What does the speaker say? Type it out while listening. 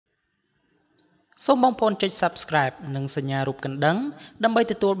សូមបងប្អូនចុច Subscribe និងសញ្ញារូបកណ្ដឹងដើម្បី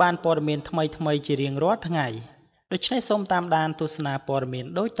ទទួលបានព័ត៌មានថ្មីៗជារៀងរាល់ថ្ងៃដូច្នេះសូមតាមដានទស្សនាព័ត៌មាន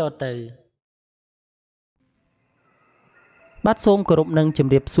ដូចតទៅបាទសូមគោរពនឹងជ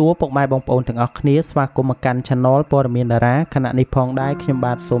ម្រាបសួរពុកម៉ែបងប្អូនទាំងអស់គ្នាស្វាគមន៍មកកាន់ Channel ព័ត៌មានតារាខណៈនេះផងដែរខ្ញុំ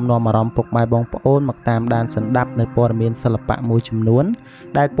បាទសូមនាំអារម្មណ៍ពុកម៉ែបងប្អូនមកតាមដានសន្តាប់នៅព័ត៌មានសិល្បៈមួយចំនួន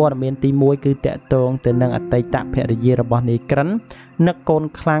ដែលព័ត៌មានទី1គឺតាក់ទងទៅនឹងអតីតភរិយារបស់នាយក្រិននឹកកូន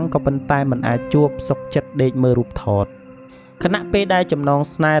ខ្លាំងក៏ប៉ុន្តែមិនអាចជួបសុខចិត្តដេកមើលរូបថតខណៈពេលដែលចំណង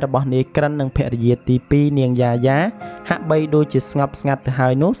ស្នេហ៍របស់នាយក្រិននិងភរិយាទី2នាងយ៉ាយ៉ាហាក់បីដូចជាស្ងប់ស្ងាត់ទៅហើ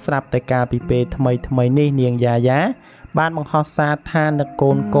យនោះស្រាប់តែកាលពីពេលថ្មីនេះនាងយ៉ាយ៉ាបានបង្ហោះសារថានឹក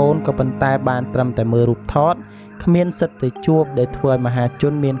កូនក៏ប៉ុន្តែបានត្រឹមតែមើលរូបថតគ្មានសិទ្ធិទៅជួបដែលធ្វើឲ្យមហាជ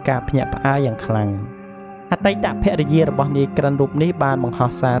នមានការភ្ញាក់ផ្អើលយ៉ាងខ្លាំងអតីតភរិយារបស់នាយក្រិនរូបនេះបានបង្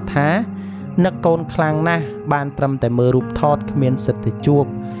ហោះសារថានឹកកូនខ្លាំងណាស់បានត្រឹមតែមើលរូបថតគ្មានសិទ្ធិទៅជួប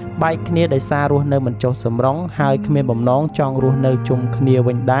បែកគ្នាដោយសាររស់នៅមិនចុះសម្រុងហើយគ្មានបំណងចង់រស់នៅជុំគ្នា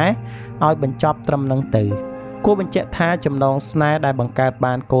វិញដែរឲ្យបញ្ចប់ត្រឹមនឹងទៅគួរបញ្ជាក់ថាចំណងស្នេហ៍ដែលបង្កើត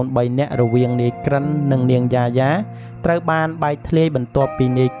បានកូន3នាក់រវាងនាយក្រិននិងនាងយ៉ាយ៉ាត្រូវបានបែកធ្លាយបន្ទាប់ពី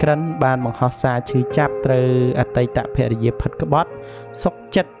នាយក្រិនបានបង្ហោះសារឈឺចាប់ត្រូវអតីតភរិយាផិតក្បត់សុក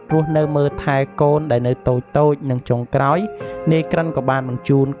ចិត្តរស់នៅមើលថែកូនដែលនៅតូចនិងចុងក្រោយនាយក្រិនក៏បានបញ្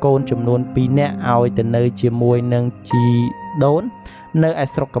ជូនកូនចំនួន2នាក់ឲ្យទៅនៅជាមួយនឹងជីដូននៅឯ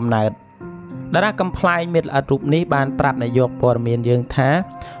ស្រុកកំណើតតារាកំ pl មាសល្អិតរូបនេះបានប្រាប់នាយកព័ត៌មានយើងថា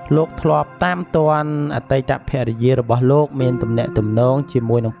លោកធ្លាប់តាមទាន់អតីតភរិយារបស់លោកមានទំនាក់ទំនងជា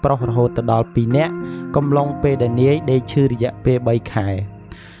មួយនឹងប្រុសរហូតដល់2នាក់កំឡុងពេលដែលនាយដេកឈឺរយៈពេល3ខែ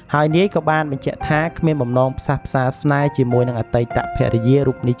ហើយនាយក៏បានបញ្ជាក់ថាគ្មានបំណងផ្សះផ្សាស្នេហ៍ជាមួយនឹងអតីតភរិយា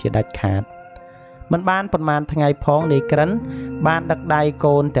រូបនេះជាដាច់ខាតមិនបានប៉ុន្មានថ្ងៃផងនាយក្រិនបានដឹកដៃ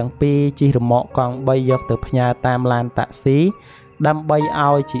កូនទាំងពីរជិះរ៉ឺម៉កកង់3យកទៅផ្ញើតាមឡានតាក់ស៊ីដើម្បី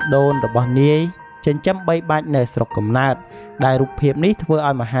ឲ្យជីដូនរបស់នាយចិញ្ចឹម3បាច់នៅស្រុកកំណើតដែលរូបភាពនេះធ្វើ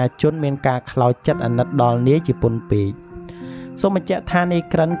ឲ្យមហាជនមានការខ្លោចចិត្តអាណិតដល់នាយជាពន់ពេកសូមបញ្ជាក់ថានាយ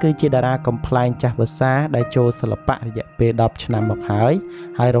ក្រិនគឺជាតារាកំ pl ចាស់វស្សាដែលចូលសិល្បៈរយៈពេល10ឆ្នាំមកហើយ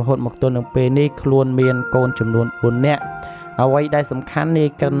រហូតមកទល់នឹងពេលនេះខ្លួនមានកូនចំនួន4នាក់អ្វីដែលសំខាន់នាយ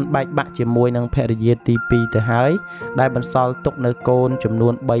ក្រិនបែកបាក់ជាមួយនឹងភរិយាទី2ទៅហើយដែលបន្សល់ទុកនៅកូនចំនួ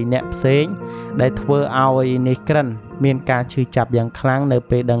ន3នាក់ផ្សេងដែលធ្វើឲ្យនាយក្រិនមានការឈឺចាប់យ៉ាងខ្លាំងនៅ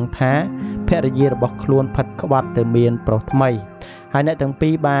ពេលដឹងថាភរិយារបស់ខ្លួនផិតក្បត់ទៅមានប្រុសថ្មីហើយអ្នកទាំងពី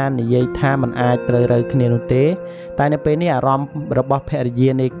របាននិយាយថាមិនអាចត្រូវរើគ្នានោះទេតែនៅពេលនេះអារម្មណ៍របស់ភរិយា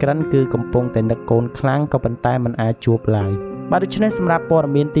នាយក្រិនគឺកំពុងតែនឹកកូនខ្លាំងក៏ប៉ុន្តែមិនអាចជួបឡើយបាទដូច្នេះសម្រាប់ព័ត៌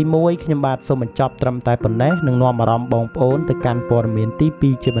មានទី1ខ្ញុំបាទសូមបញ្ចប់ត្រឹមតែប៉ុណ្ណេះនឹងនាំអារម្មណ៍បងប្អូនទៅកាន់ព័ត៌មានទី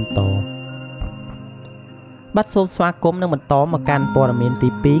2ជាបន្តបាទសូមស្វាគមន៍នឹងបន្តមកកាន់ព័ត៌មានទី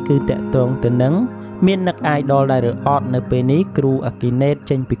2គឺតាក់ទងទៅនឹងមាននឹកអាយដលដែលរអត់នៅពេលនេះគ្រូអាគីណេត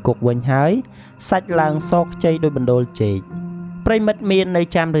ចេញពីគុកវិញហើយសាច់ឡើងសោកខ្ចីដោយបណ្ដូលជែកប្រិមិត្តមាននៅ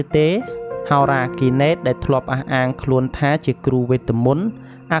ចាំឬទេហោរាអាគីណេតដែលធ្លាប់អះអាងខ្លួនថាជាគ្រូវេទមន្ត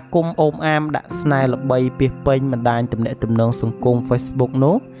អាគមអូមអាមដាក់ស្នេហ៍ល្បីពាសពេញបណ្ដាញទំនាក់ទំនងសង្គម Facebook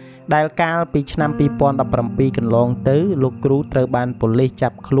នោះដែលកាលពីឆ្នាំ2017កន្លងទៅលោកគ្រូត្រូវបានប៉ូលីសចា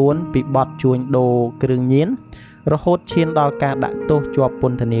ប់ខ្លួនពីបទជួញដូរគ្រឿងញៀនរហូតឈានដល់ការដាក់ទោសជាប់ព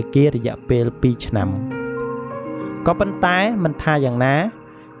ន្ធនាគាររយៈពេល2ឆ្នាំក៏ប៉ុន្តែមិនថាយ៉ាងណា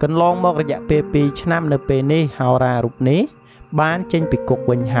កន្លងមករយៈពេល2ឆ្នាំនៅពេលនេះហោរារូបនេះបានចេញពីគុក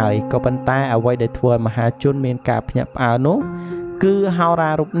វិញហើយក៏ប៉ុន្តែអ្វីដែលធ្វើឲ្យមហាជនមានការភ្ញាក់ផ្អើលនោះគឺហោ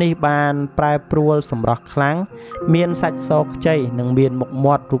រារូបនេះបានប្រែប្រួលសម្រស់ខ្លាំងមានសាច់សខ្ចីនិងមានមុខ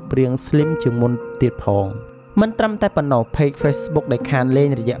មាត់រូបរាងស្លីមជាងមុនទៀតផងមិនត្រឹមតែប៉ុណ្ណោះ page Facebook ដែលខានលេង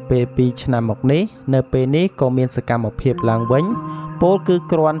រយៈពេល2ឆ្នាំមកនេះនៅពេលនេះក៏មានសកម្មភាពឡើងវិញពលគឺ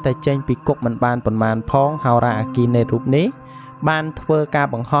គ្រាន់តែចេញពីគុកមិនបានប៉ុន្មានផងហោរាអាគីណេតរូបនេះបានធ្វើការ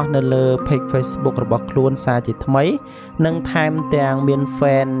បង្ហោះនៅលើ page Facebook របស់ខ្លួនសារជាថ្មីនិងថែមទាំងមាន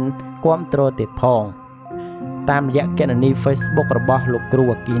fan គាំទ្រទៀតផងតាមរយៈគណនី Facebook របស់លោកគ្រូ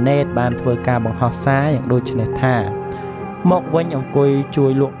អាគីណេតបានធ្វើការបង្ហោះសារយ៉ាងដូចនេះថាមកវិញអង្គុយជួ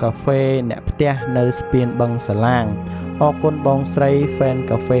យលក់កាហ្វេអ្នកផ្ទះនៅស្ពានបឹងសាឡាងអរគុណបងស្រី fan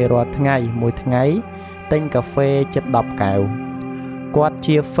កាហ្វេរាល់ថ្ងៃមួយថ្ងៃទិញកាហ្វេជិត10កែវគាត់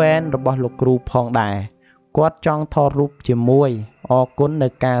ជា fan របស់លោកគ្រូផងដែរគាត់ចង់ថតរូបជាមួយអរគុណនៅ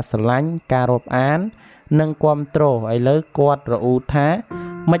ការស្រឡាញ់ការរាប់អាននិងគាំទ្រឥឡូវគាត់រអ៊ូថា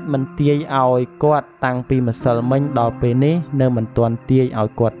មិនទាយឲ្យគាត់តាំងពីម្សិលមិញដល់ពេលនេះនៅមិនទាន់ទាយឲ្យ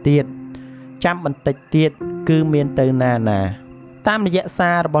គាត់ទៀតចាំបន្តិចទៀតគឺមានទៅណាតាមរយៈ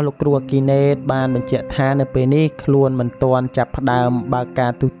សាររបស់លោកគ្រូអាគីណេតបានបញ្ជាក់ថានៅពេលនេះខ្លួនមិនទាន់ចាប់ផ្ដើមបើកកា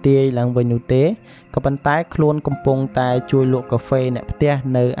រទូទាយឡើងវិញនោះទេក៏ប៉ុន្តែខ្លួនកំពុងតែជួយលក់កាហ្វេអ្នកផ្ទះ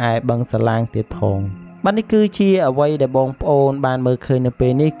នៅឯបឹងសាឡាងទៀតផង บัดนี้คือជាអ្វីដែលបងប្អូនបានមើលឃើញនៅពេ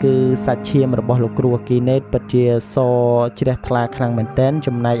លនេះគឺសាច់ឈាមរបស់លោកគ្រូអគីណេតពិតជាសជ្រះថ្លាខ្លាំងមែនទែន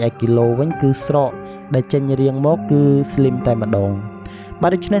ចំណែកឯគីឡូវិញគឺស្រកដែលចេញរៀងមកគឺ slim តែម្ដងបា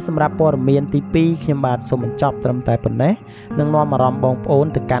ទដូច្នេះសម្រាប់ព័ត៌មានទី2ខ្ញុំបាទសូមបញ្ចប់ត្រឹមតែប៉ុណ្ណេះនឹងនាំអារម្មណ៍បងប្អូន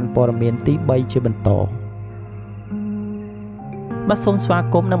ទៅកាន់ព័ត៌មានទី3ជាបន្តបាទសូមស្វា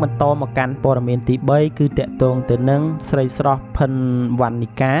គមន៍និងបន្តមកកាន់ព័ត៌មានទី3គឺតាក់ទងទៅនឹងស្រីស្រស់ផិនវណ្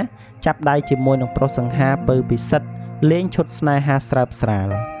ណិកាចាប់ដៃជាមួយនឹងប្រុសសង្ហាពៅពិសិដ្ឋលេងឈុតស្នេហាស្រើបស្រាល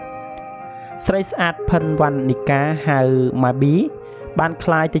ស្រីស្អាតផិនវណ្ណិកាហៅម៉ាប៊ីបានក្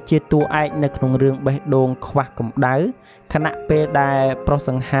លាយទៅជាតួឯកនៅក្នុងរឿងបេះដូងខ្វះកម្ដៅខណៈពេលដែលប្រុសស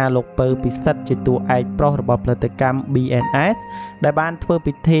ង្ហាលោកពៅពិសិដ្ឋជាតួឯកប្រុសរបស់ផលិតកម្ម BNS ដែលបានធ្វើ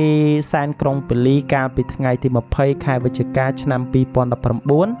ពិធីសែនក្រុងប៉ូលីកាលពីថ្ងៃទី20ខែវិច្ឆិកាឆ្នាំ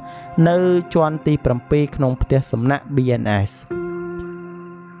2019នៅជាន់ទី7ក្នុងផ្ទះសំណាក់ BNS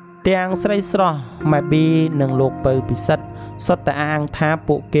ទាំងស្រីស្រស់ម៉ាប៊ីនិងលោកពៅពិសិដ្ឋសុទ្ធតែអាងថា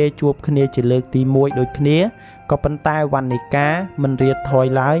ពួកគេជួបគ្នាជាលើកទី1ដូចគ្នាក៏ប៉ុន្តែវណ្ណិកាមិនរៀតថយ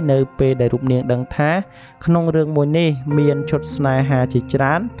ឡើយនៅពេលដែលរូបនាងដឹងថាក្នុងរឿងមួយនេះមានឈុតស្នេហាជាច្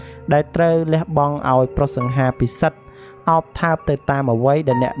រើនដែលត្រូវលះបង់ឲ្យប្រុសសង្ហាពិសិដ្ឋអោបថើបទៅតាមអ្វី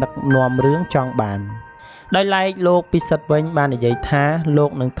ដែលអ្នកដឹកនាំរឿងចង់បានដោយឡែកលោកពិសិដ្ឋវិញបាននិយាយថាលោ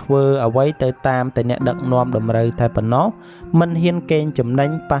កនឹងធ្វើអ្វីទៅតាមតែអ្នកដឹកនាំតម្រូវតែប៉ុណ្ណោះមិនហ៊ានកេងចំណេញ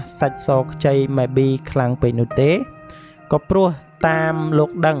ប៉ះសាច់សខ្ចីម៉ាប៊ីខ្លាំងពេកនោះទេក៏ព្រោះតាមលោ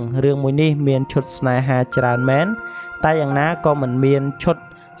កដឹងរឿងមួយនេះមានឈុតស្នេហាច្រើនមែនតែយ៉ាងណាក៏មិនមានឈុត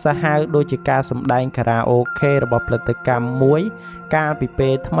សាហាវដូចជាការសម្ដែងខារ៉ាអូខេរបស់ផលិតកម្មមួយកាលពីពេ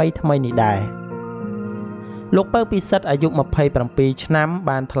លថ្មីនេះដែរលោកពៅពិសិដ្ឋអាយុ27ឆ្នាំ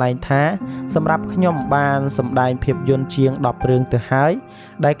បានថ្លែងថាសម្រាប់ខ្ញុំបានសម្ដែងភាពយន្តជាង10រឿងទៅហើយ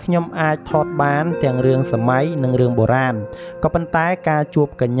ដែលខ្ញុំអាចថតបានទាំងរឿងសម័យនិងរឿងបុរាណក៏ប៉ុន្តែការជួប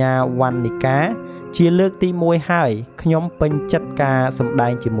កញ្ញាវណ្ណិកាជាលើកទី1ហើយខ្ញុំពេញចិត្តការសម្ដែ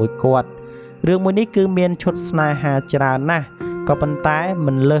ងជាមួយគាត់រឿងមួយនេះគឺមានឈុតស្នេហាច្រើនណាស់ក៏ប៉ុន្តែ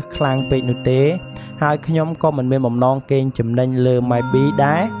មិនលើសខ្លាំងពេកនោះទេហើយខ្ញុំក៏មិនមានបំណងកេងចំណេញលើម៉ៃប៊ី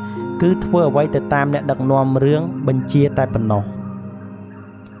ដែរគឺធ្វើអ្វីទៅតាមអ្នកដឹកនាំរឿងបញ្ជាតែប៉ុណ្ណោះ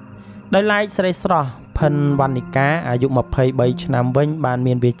ដោយឡែកស្រីស្រស់ផិនវណ្ណិកាអាយុ23ឆ្នាំវិញបាន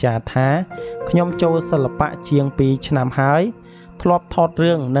មានវាចាថាខ្ញុំចូលសិល្បៈជាង2ឆ្នាំហើយធ្លាប់ថត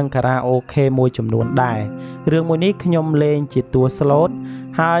រឿងនិងខារ៉ាអូខេមួយចំនួនដែររឿងមួយនេះខ្ញុំលេងជាតួស្លូត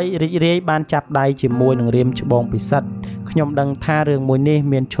ហើយរីករាយបានចាប់ដៃជាមួយនឹងរៀមច្បងពិសិដ្ឋខ្ញុំដឹងថារឿងមួយនេះ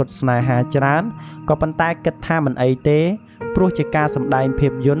មានឈុតស្នេហាច្រើនក៏ប៉ុន្តែគិតថាមិនអីទេព្រោះជាការសម្ដែងភា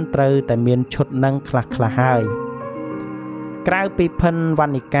ពយន្តត្រូវតែមានឈុតនឹងខ្លះៗហើយក្រៅពីផិនវ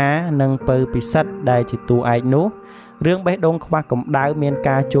ណ្ណិកានិងពៅពិសិដ្ឋដែលជាតួឯកនោះរឿងបេះដូងខ្វះកម្ដៅមាន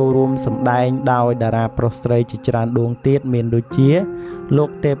ការចូលរួមសម្ដែងដោយតារាប្រុសស្រីជាច្រើនដួងទៀតមានដូចជាលោក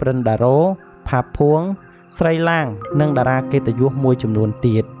ទេពរិនដារ៉ូផាភួងស្រីឡាងនិងតារាកិត្តិយសមួយចំនួន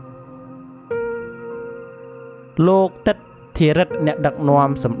ទៀតលោកតិតធីរិតអ្នកដឹកនាំ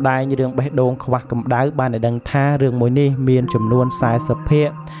សម្ដែងរឿងបេះដូងខ្វះកម្ដៅបានឲ្យដឹងថារឿងមួយនេះមានចំនួន40ភាគ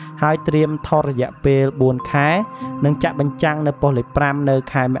ហើយត្រៀមថតរយៈពេល4ខែនិងចាក់បញ្ចាំងនៅប៉ុស្តិ៍លេខ5នៅ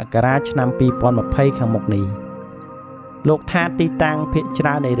ខែមករាឆ្នាំ2020ខាងមុខនេះលោកថាទីតាំងភាគច្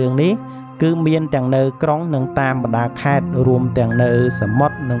រើននៃរឿងនេះគឺមានទាំងនៅក្រុងនិងតាមបណ្ដាខេត្តរួមទាំងនៅសមុ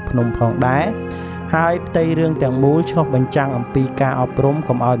ទ្រនិងភ្នំផងដែរហើយផ្ទៃរឿងទាំងមូលឆ្លុះបញ្ចាំងអំពីការអប់រំ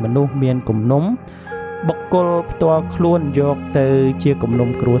កុំឲ្យមនុស្សមានគំនុំបុគ្គលផ្ទាល់ខ្លួនយកទៅជាគំនុំ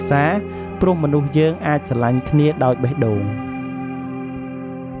គ្រួសារព្រោះមនុស្សយើងអាចស្រឡាញ់គ្នាដោយបេះដូង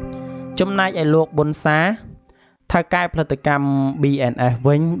ចំណែកឯលោកប៊ុនសាថៅកែផលិតកម្ម BNS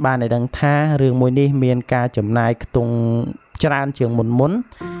វិញបានឲ្យដឹងថារឿងមួយនេះមានការចំណាយខ្ទង់ច្រើនជាងមុន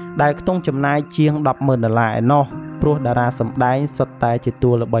ដែលខ្ទង់ចំណាយជាង$10,000ឯណោះព្រោះតារាសម្ដែងសុទ្ធតែជា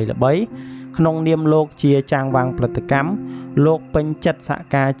តួល្បីក្នុងនាមលោកជាចាងវាងផលិតកម្មលោកពេញចិត្តសហ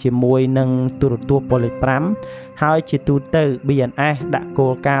ការជាមួយនឹងទូរទស្សន៍ប៉ុស្តិ៍លេខ5ហើយជាទូទៅ BNS ដាក់គោ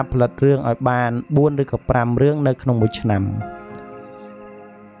លការណ៍ផលិតរឿងឲ្យបាន4ឬក៏5រឿងនៅក្នុងមួយឆ្នាំ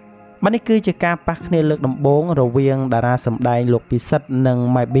នេះគឺជាការប៉ះគ្នាលើកដំបូងរវាងតារាសម្ដែងលោកពិសិដ្ឋនិង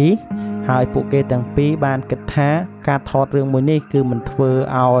ម៉ៃប៊ីហើយពួកគេទាំងពីរបានគិតថាការថតរឿងមួយនេះគឺមិនធ្វើ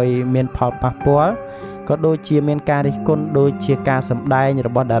ឲ្យមានផលប៉ះពាល់ក៏ដូចជាមានការរិះគន់ដូចជាការសម្ដែងរ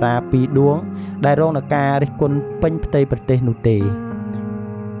បស់តារា2ដួងដែលរងនឹងការរិះគន់ពេញផ្ទៃប្រទេសនោះទេ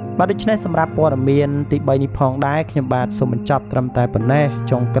បាទដូច្នេះសម្រាប់ព័ត៌មានទី3នេះផងដែរខ្ញុំបាទសូមបញ្ចប់ត្រឹមតែប៉ុណ្ណេះ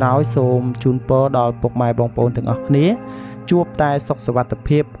ចុងក្រោយសូមជូនពរដល់ពុកម៉ែបងប្អូនទាំងអស់គ្នាជួបតែសុខសុវត្ថិ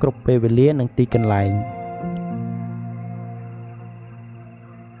ភាពគ្រប់ពេលវេលានិងទីកន្លែង